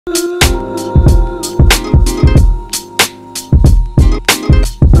Hola,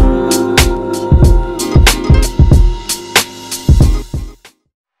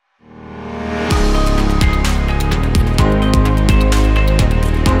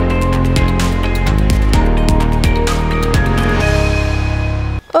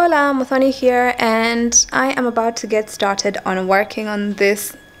 Muthoni here, and I am about to get started on working on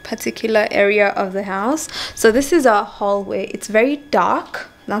this particular area of the house. So this is our hallway. It's very dark.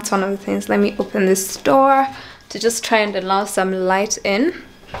 That's one of the things. Let me open this door to just try and allow some light in,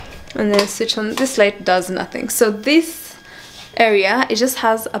 and then switch on. This light does nothing. So this area, it just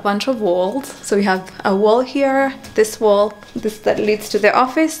has a bunch of walls. So we have a wall here, this wall, this that leads to the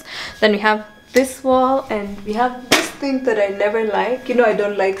office, then we have this wall, and we have this thing that I never like. You know, I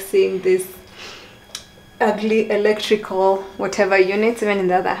don't like seeing this ugly electrical whatever units even in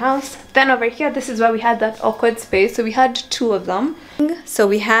the other house. Then over here, this is where we had that awkward space. So we had two of them. So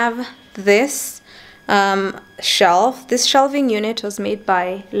we have this shelf. This shelving unit was made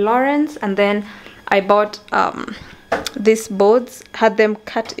by Lawrence, and then I bought these boards, had them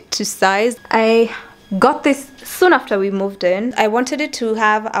cut to size. I got this soon after we moved in. I wanted it to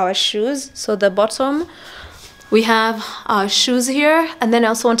have our shoes, so the bottom we have our shoes here, and then I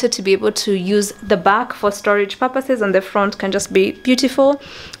also wanted to be able to use the back for storage purposes, and the front can just be beautiful.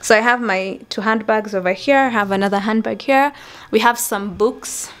 So I have my two handbags over here, I have another handbag here, we have some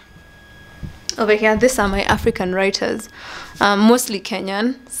books over here. These are my African writers, mostly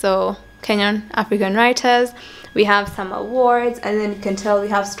Kenyan, so Kenyan African writers. We have some awards, and then you can tell we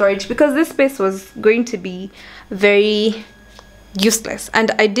have storage because this space was going to be very useless,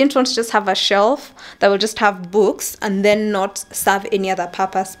 and I didn't want to just have a shelf that will just have books and then not serve any other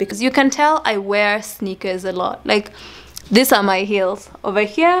purpose, because you can tell I wear sneakers a lot. Like, these are my heels over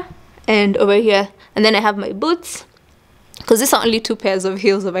here and over here, and then I have my boots, because these are only 2 pairs of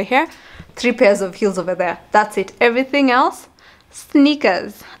heels over here, 3 pairs of heels over there. That's it. Everything else,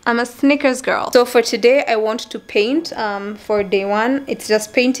 sneakers. I'm a sneakers girl. So for today I want to paint. For day one it's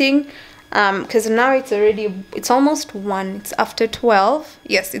just painting, because now it's almost 1, it's after 12.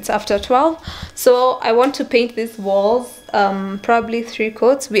 Yes, it's after 12. So I want to paint these walls, probably 3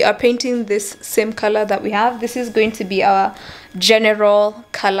 coats. We are painting this same color that we have. This is going to be our general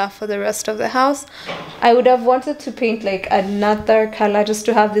color for the rest of the house. I would have wanted to paint like another color just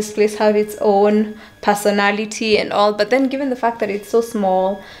to have this place have its own personality and all, but then given the fact that it's so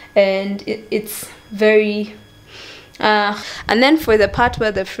small and it's very and then for the part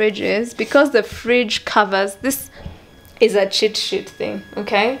where the fridge is, because the fridge covers, this is a cheat sheet thing,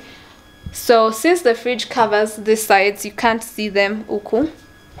 okay? So since the fridge covers these sides, you can't see them uku,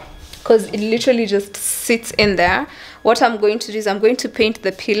 because it literally just sits in there. What I'm going to do is I'm going to paint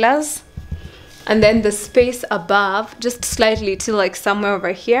the pillars, and then the space above just slightly till like somewhere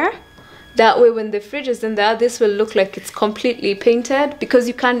over here. That way when the fridge is in there, this will look like it's completely painted, because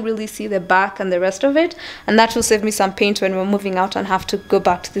you can't really see the back and the rest of it, and that will save me some paint when we're moving out and have to go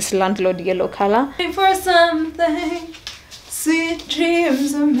back to this landlord yellow color. For something, sweet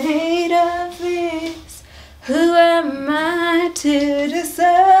dreams are made of this. Who am I to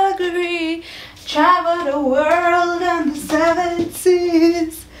disagree? Travel the world and the 7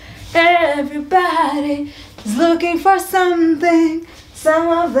 seas. Everybody is looking for something. Some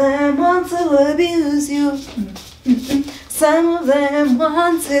of them want to abuse you. Some of them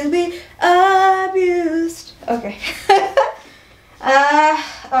want to be abused. Okay.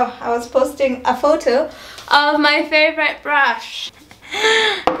 Oh, I was posting a photo of my favorite brush.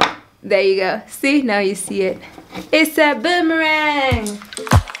 There you go. See, now you see it. It's a boomerang.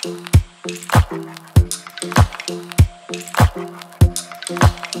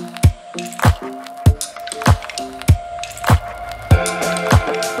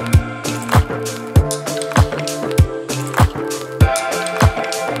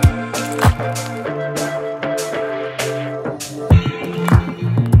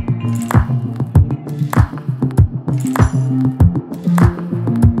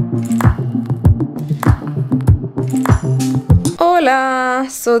 Hola!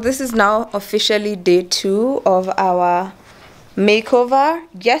 So this is now officially day 2 of our makeover.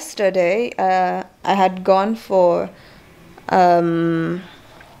 Yesterday I had gone for a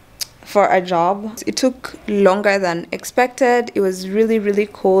job. It took longer than expected. It was really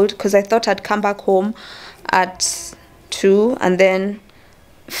cold, because I thought I'd come back home at 2 and then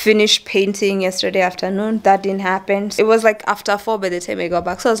finish painting yesterday afternoon. That didn't happen. It was like after 4 by the time I got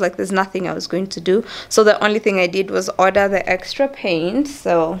back, so I was like, there's nothing I was going to do. So the only thing I did was order the extra paint.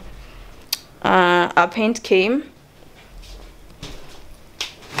 So our paint came.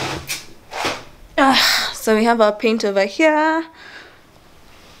 So we have our paint over here.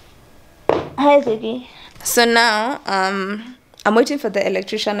 Hi, Ziggy. So now I'm waiting for the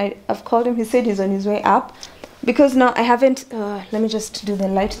electrician. I've called him. He said he's on his way up, because now I haven't let me just do the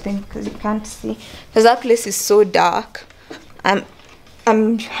light thing because you can't see, because that place is so dark.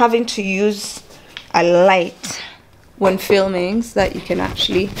 I'm having to use a light when filming so that you can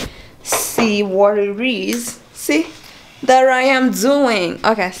actually see what it is. See that I am doing.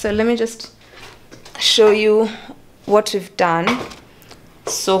 Okay, so let me just show you what we've done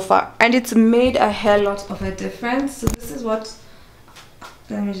so far, and it's made a hell lot of a difference. So this is what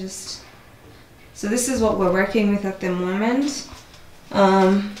so this is what we're working with at the moment.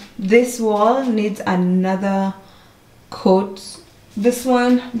 This wall needs another coat. This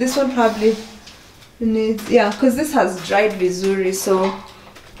one probably needs, yeah, because this has dried vizuri, so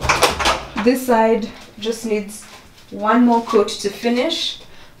this side just needs one more coat to finish.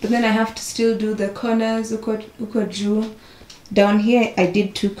 But then I have to still do the corners, ukoju. Down here I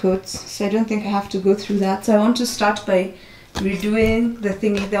did 2 coats, so I don't think I have to go through that. So I want to start by redoing the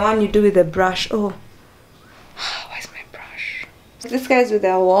thingy, the one you do with the brush. Oh, where's my brush? These guys with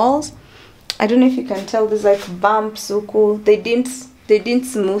their walls, I don't know if you can tell, there's like bumps. So cool. They didn't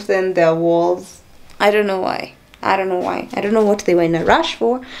smoothen their walls. I don't know why. I don't know what they were in a rush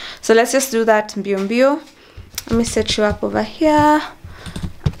for. So let's just do that mbio. Let me set you up over here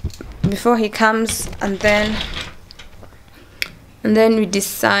before he comes, and then we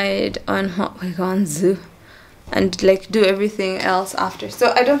decide on what we're going to do and like do everything else after.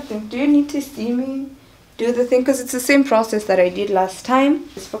 So I don't think, do you need to see me do the thing? Because it's the same process that I did last time.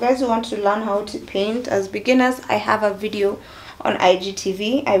 For guys who want to learn how to paint as beginners, I have a video on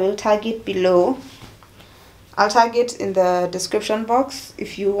IGTV. I will tag it below. I'll tag it in the description box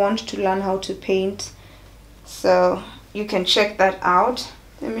if you want to learn how to paint, so you can check that out.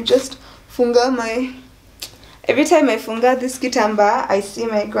 Let me just funga my, every time I funga this kitamba, I see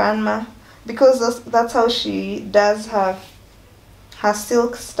my grandma, because that's how she does her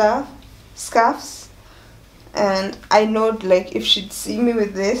silk scarves. And I know, like, if she'd see me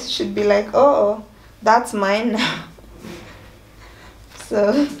with this, she'd be like, oh, that's mine now.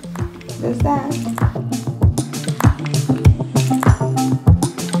 So there's that.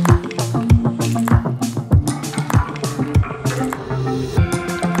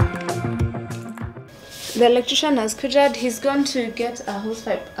 The electrician has kujared. He's going to get a hose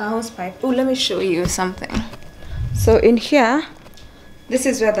pipe. Oh, let me show you something. So in here, this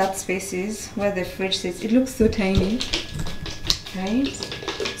is where that space is, where the fridge sits. It looks so tiny, right?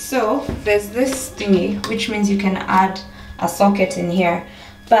 So there's this thingy, which means you can add a socket in here,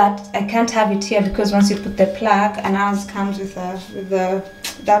 but I can't have it here because once you put the plug, and ours comes with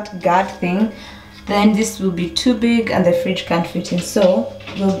that guard thing, then this will be too big and the fridge can't fit in. So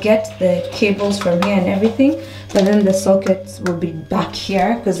we'll get the cables from here and everything, but then the sockets will be back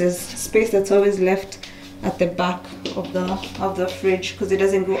here because there's space that's always left at the back of the fridge because it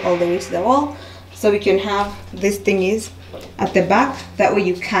doesn't go all the way to the wall. So we can have these thingies at the back, that way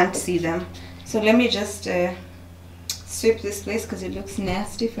you can't see them. So let me just sweep this place because it looks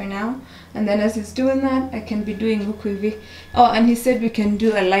nasty for now, and then as he's doing that, I can be doing ukwivi. Oh, and he said we can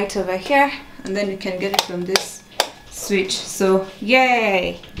do a light over here, and then we can get it from this switch. So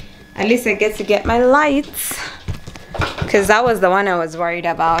yay, at least I get to get my lights, because that was the one I was worried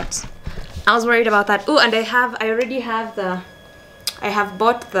about. I was worried about that. Oh, and I have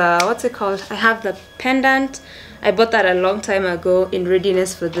bought the, what's it called, I have the pendant. I bought that a long time ago in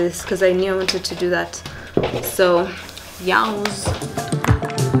readiness for this because I knew I wanted to do that. So yows.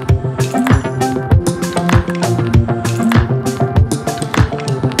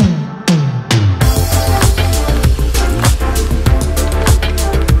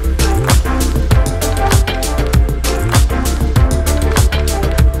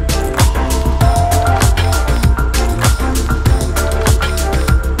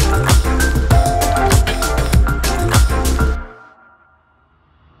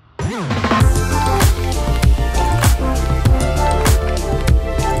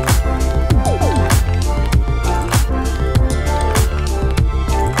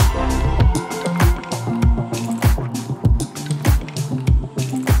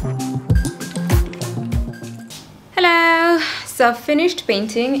 So I've finished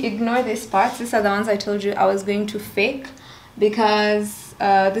painting. Ignore these parts. These are the ones I told you I was going to fake, because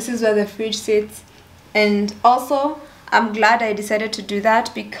this is where the fridge sits. And also, I'm glad I decided to do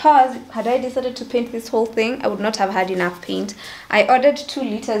that, because had I decided to paint this whole thing, I would not have had enough paint. I ordered 2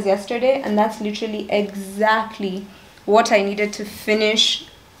 liters yesterday, and that's literally exactly what I needed to finish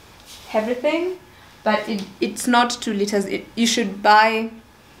everything. But it's not 2 liters. You should buy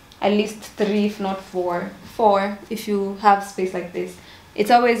at least 3, if not 4 if you have space like this,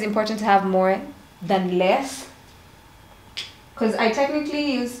 it's always important to have more than less, because I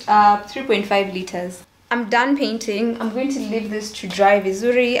technically used 3.5 liters. I'm done painting. I'm going to leave this to dry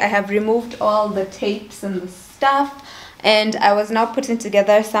vizuri. I have removed all the tapes and the stuff, and I was now putting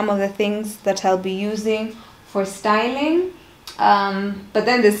together some of the things that I'll be using for styling. But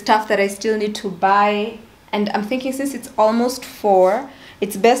then there's stuff that I still need to buy, and I'm thinking since it's almost 4,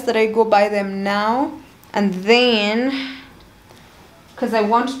 it's best that I go buy them now, and then because I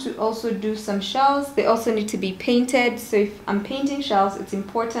want to also do some shelves. They also need to be painted, so if I'm painting shelves, it's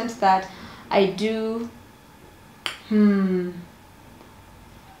important that I do the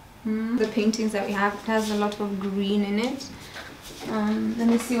paintings that we have. It has a lot of green in it. Let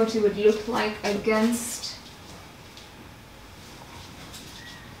me see what it would look like against.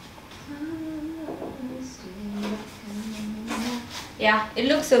 Yeah, it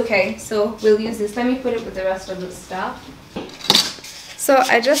looks okay, so we'll use this. Let me put it with the rest of the stuff. So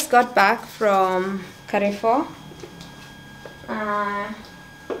I just got back from Carrefour.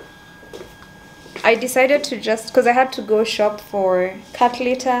 I decided to just, because I had to go shop for cat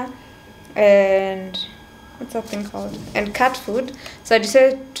litter and what's that thing called, and cat food, so I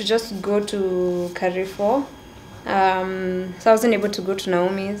decided to just go to Carrefour. So I wasn't able to go to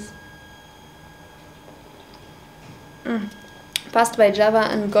Naomi's. Passed by Java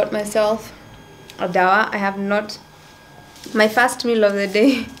and got myself a dawa. I have not, my first meal of the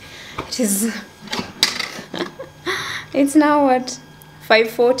day, it is it's now what,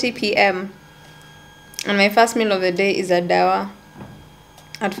 5:40 p.m. and my first meal of the day is a dawa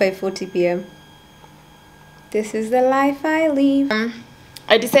at 5:40 p.m. This is the life I live.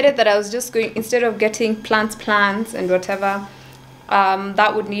 I decided that I was just going, instead of getting plants and whatever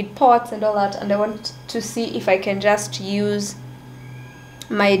that would need pots and all that, and I want to see if I can just use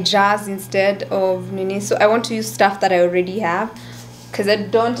my jars instead of nini. So I want to use stuff that I already have, because I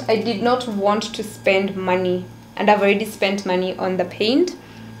did not want to spend money, and I've already spent money on the paint.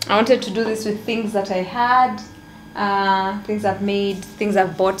 I wanted to do this with things that I had, things I've made, things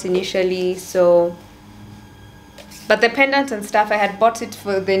I've bought initially. So, but the pendant and stuff, I had bought it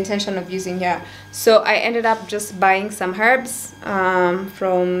for the intention of using here. So I ended up just buying some herbs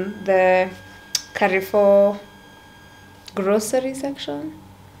from the Carrefour grocery section.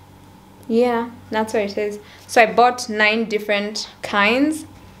 Yeah, that's where it is. So I bought 9 different kinds,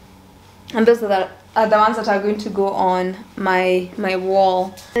 and those are the ones that are going to go on my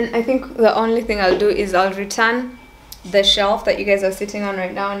wall. And I think the only thing I'll do is I'll return the shelf that you guys are sitting on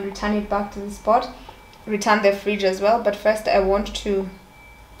right now and return it back to the spot. Return the fridge as well, but first I want to,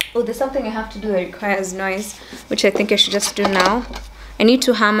 oh, there's something I have to do that requires noise, which I think I should just do now. I need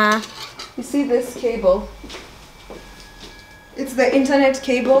to hammer, you see this cable? It's the internet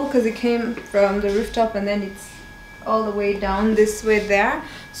cable, because it came from the rooftop and then it's all the way down this way there.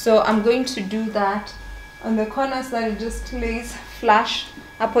 So I'm going to do that on the corner so that it just lays flush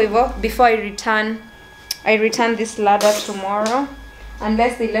up over before I return this ladder tomorrow,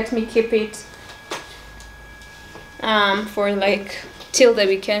 unless they let me keep it for like till the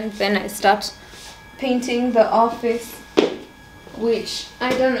weekend. Then I start painting the office, which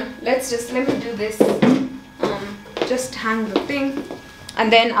I don't know. Let me do this. Just hang the thing and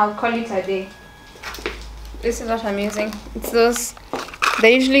then I'll call it a day. This is what I'm using. It's those,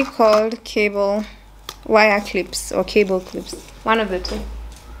 they're usually called cable wire clips or cable clips, one of the two.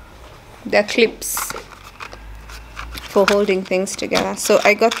 They're clips for holding things together. So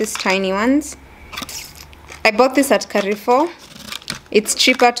I got these tiny ones. I bought this at Carrefour. It's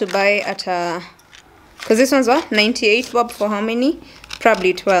cheaper to buy at a, because this one's what, 98 bob for how many?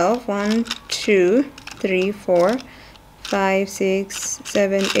 Probably 12. 1, 2, 3, 4, 5, 6,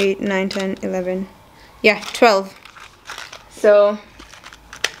 7, 8, 9, 10, 11. Yeah, 12. So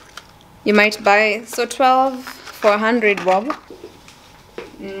you might buy, so 12 for 100 bob.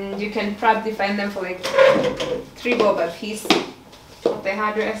 You can probably find them for like 3 bob a piece at the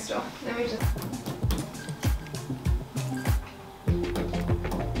hardware store. Let me just.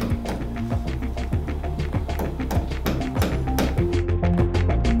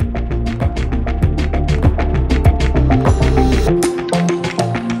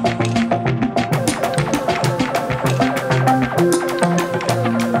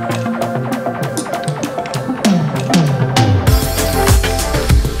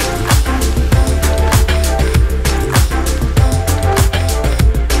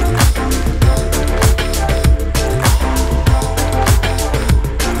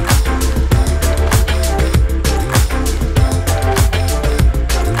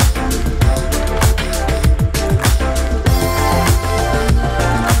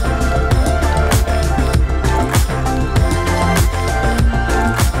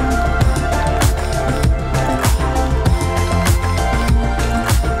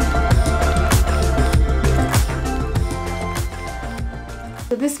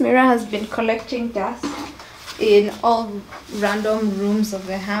 mirror has been collecting dust in all random rooms of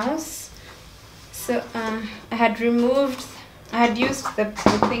the house. So I had used the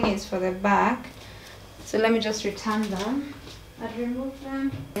thingies for the back. So let me just return them. I'd remove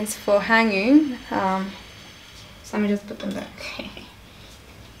them. It's for hanging. So let me just put them back.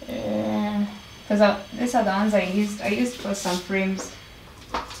 Because these are the ones I used for some frames.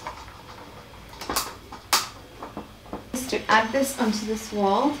 Just to add this onto this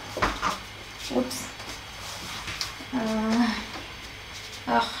wall. Oops.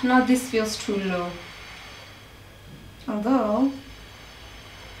 No, this feels too low. Although,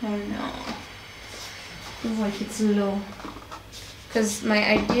 I don't know. Feels like it's low. Because my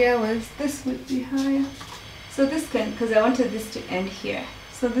idea was this would be higher. So this can, because I wanted this to end here.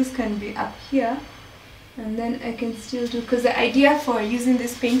 So this can be up here. And then I can still do, because the idea for using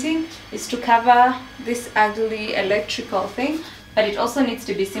this painting is to cover this ugly electrical thing. But it also needs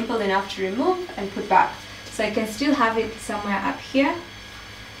to be simple enough to remove and put back. So I can still have it somewhere up here.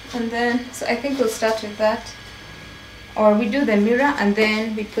 And then, so I think we'll start with that. Or we do the mirror and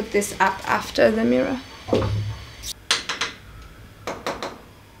then we put this up after the mirror. I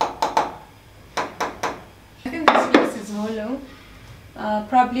think this place is hollow.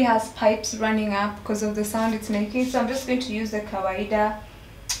 Probably has pipes running up because of the sound it's making. So I'm just going to use the kawaida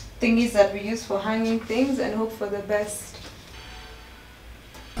thingies that we use for hanging things and hope for the best.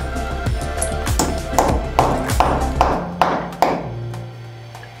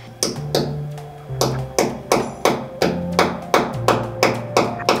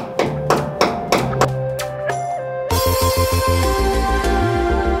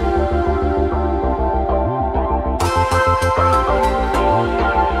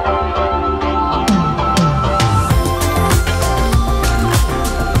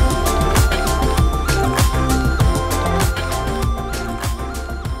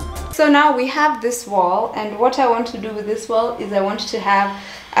 So now we have this wall, and what I want to do with this wall is I want to have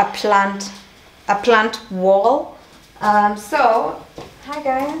a plant wall. So hi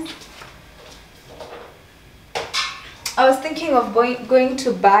guys, I was thinking of going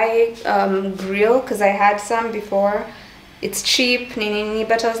to buy grill because I had some before. It's cheap,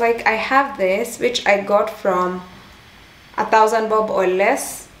 but I was like, I have this which I got from 1,000 bob or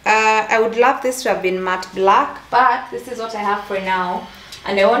less. I would love this to have been matte black, but this is what I have for now.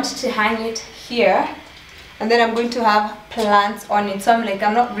 And I want to hang it here, and then I'm going to have plants on it. So I'm like,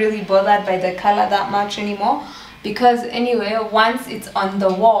 I'm not really bothered by the color that much anymore, because anyway, once it's on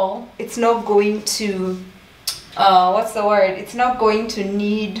the wall, it's not going to what's the word, it's not going to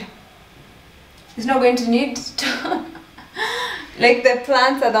need to like, the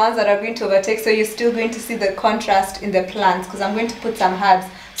plants are the ones that are going to overtake, so you're still going to see the contrast in the plants, because I'm going to put some herbs.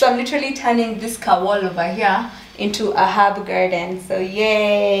 So I'm literally turning this car wall over here into a herb garden. So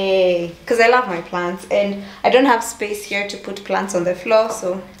yay, because I love my plants and I don't have space here to put plants on the floor,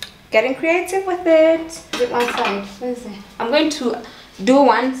 so getting creative with it. Is it one side? Where is it? I'm going to do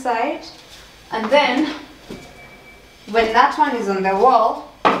one side, and then when that one is on the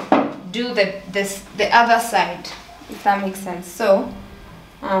wall, do the other side, if that makes sense. So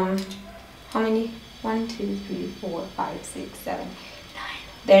how many? 1, 2, 3, 4, 5, 6, 7, 9.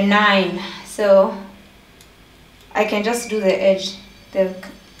 They're 9. So I can just do the edge, the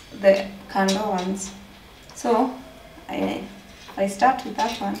candle ones. So I start with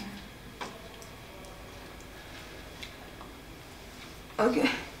that one. Okay,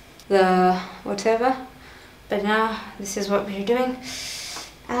 the whatever. But now this is what we're doing.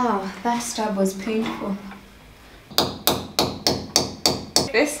 Ow, that stab was painful.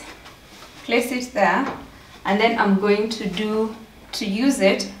 This, place it there, and then I'm going to use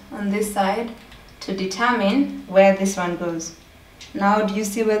it on this side to determine where this one goes. Now, do you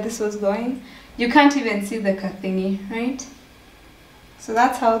see where this was going? You can't even see the thingy, right? So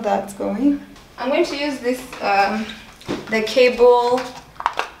that's how that's going. I'm going to use this, the cable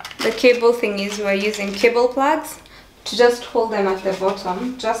thingies. We're using cable plugs to just hold them at the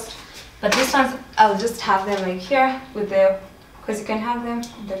bottom. But this one's, I'll just have them like here with the, because you can have them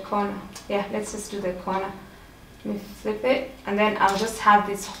in the corner. Yeah, let's just do the corner. Let me flip it, and then I'll just have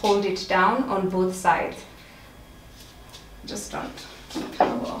this hold it down on both sides. Just don't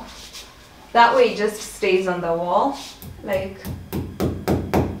come off. That way it just stays on the wall. Like,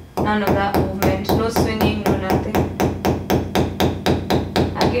 none of that movement, no swinging, no nothing.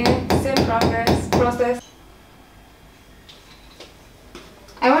 Again, same process.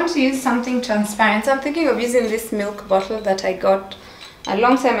 I want to use something transparent. So I'm thinking of using this milk bottle that I got a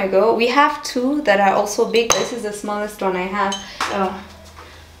long time ago. We have 2 that are also big. This is the smallest one I have.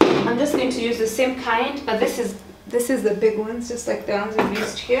 I'm just going to use the same kind, but this is This is the big ones, just like the ones we've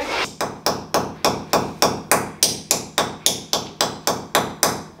used here.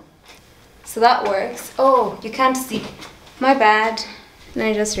 So that works. Oh, you can't see. My bad. Let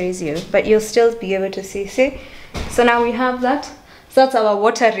me just raise you. But you'll still be able to see. See? So now we have that. So that's our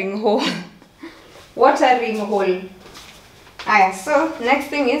watering hole. Watering hole. So next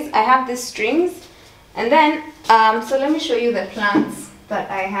thing is I have these strings. And then, so let me show you the plants that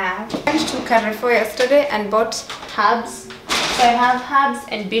I have. I went to Carrefour yesterday and bought herbs. So I have herbs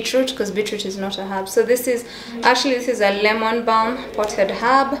and beetroot, because beetroot is not a herb. So this is a lemon balm potted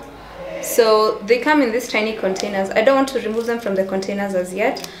herb. So they come in these tiny containers. I don't want to remove them from the containers as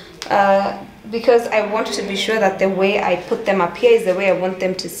yet, because I want to be sure that the way I put them up here is the way I want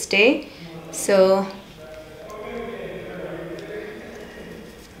them to stay. So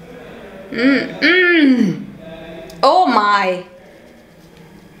oh my,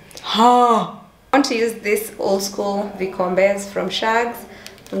 I want to use this old school Vicombes from Shags.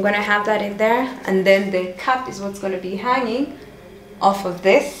 I'm gonna have that in there, and then the cap is what's going to be hanging off of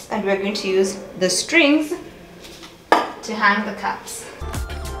this, and we're going to use the strings to hang the caps.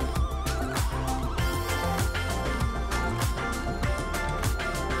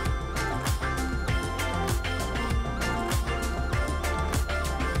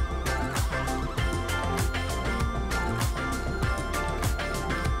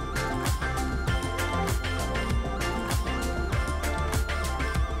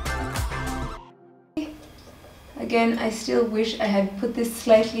 Again, I still wish I had put this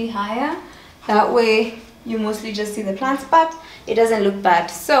slightly higher. That way you mostly just see the plants, but it doesn't look bad.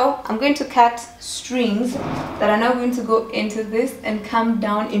 So I'm going to cut strings that are now going to go into this and come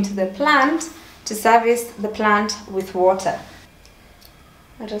down into the plant to service the plant with water.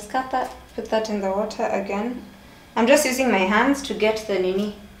 I'll just cut that, put that in the water again. I'm just using my hands to get the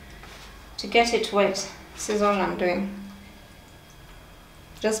nini, to get it wet. This is all I'm doing.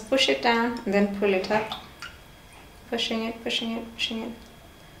 Just push it down and then pull it up. Pushing it, pushing it, pushing it.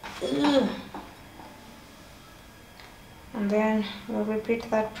 Ugh. And then we'll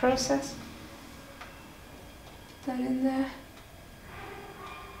repeat that process. Put that in there.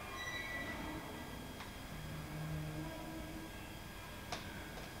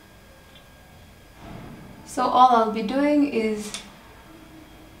 So all I'll be doing is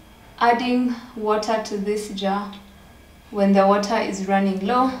adding water to this jar when the water is running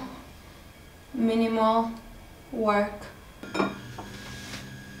low. Minimal work.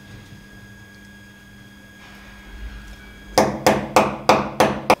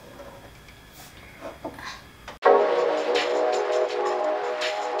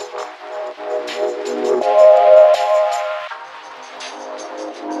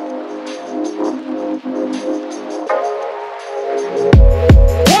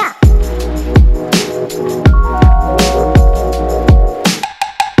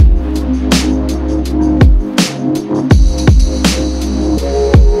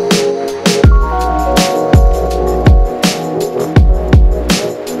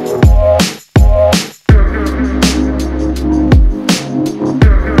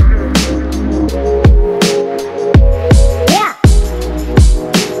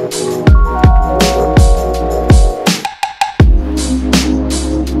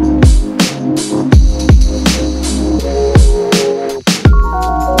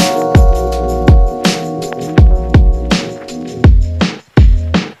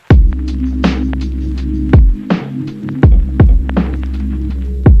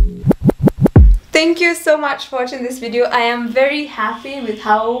 Thank you so much for watching this video. I am very happy with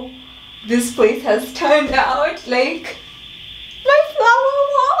how this place has turned out. Like, my flower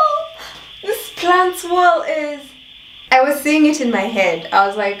wall, this plant's wall is... I was seeing it in my head. I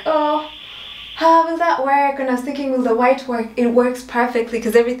was like, oh, how will that work? And I was thinking, will the white work? It works perfectly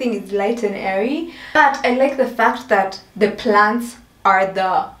because everything is light and airy. But I like the fact that the plants are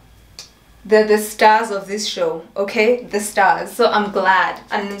the stars of this show, okay? The stars. So I'm glad.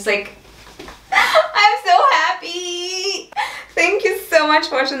 And it's like, I'm so happy. Thank you so much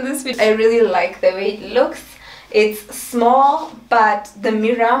for watching this video. I really like the way it looks. It's small, but the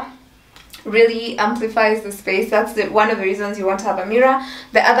mirror really amplifies the space. That's one of the reasons you want to have a mirror.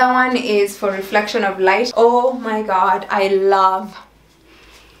 The other one is for reflection of light. Oh my god, I love,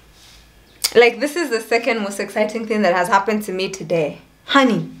 like, this is the second most exciting thing that has happened to me today,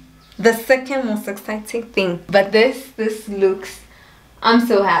 honey. The second most exciting thing. But this looks, I'm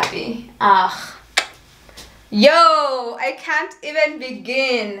so happy. Yo, I can't even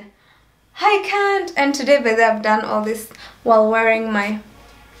begin. I can't. And today, by the way, I've done all this while wearing my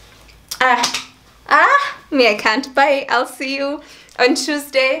me, I can't. Bye. I'll see you on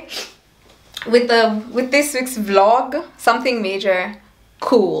Tuesday with this week's vlog, something major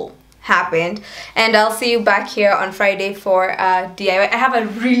cool happened, and I'll see you back here on Friday for DIY. I have a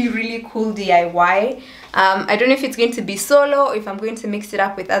really cool DIY. I don't know if it's going to be solo or if I'm going to mix it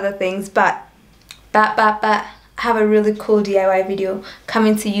up with other things, but I have a really cool DIY video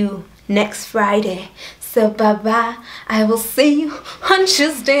coming to you next Friday. So bye. I will see you on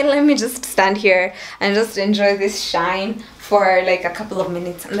Tuesday. Let me just stand here and just enjoy this shine for like a couple of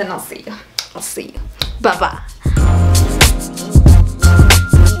minutes, and then I'll see you. Bye.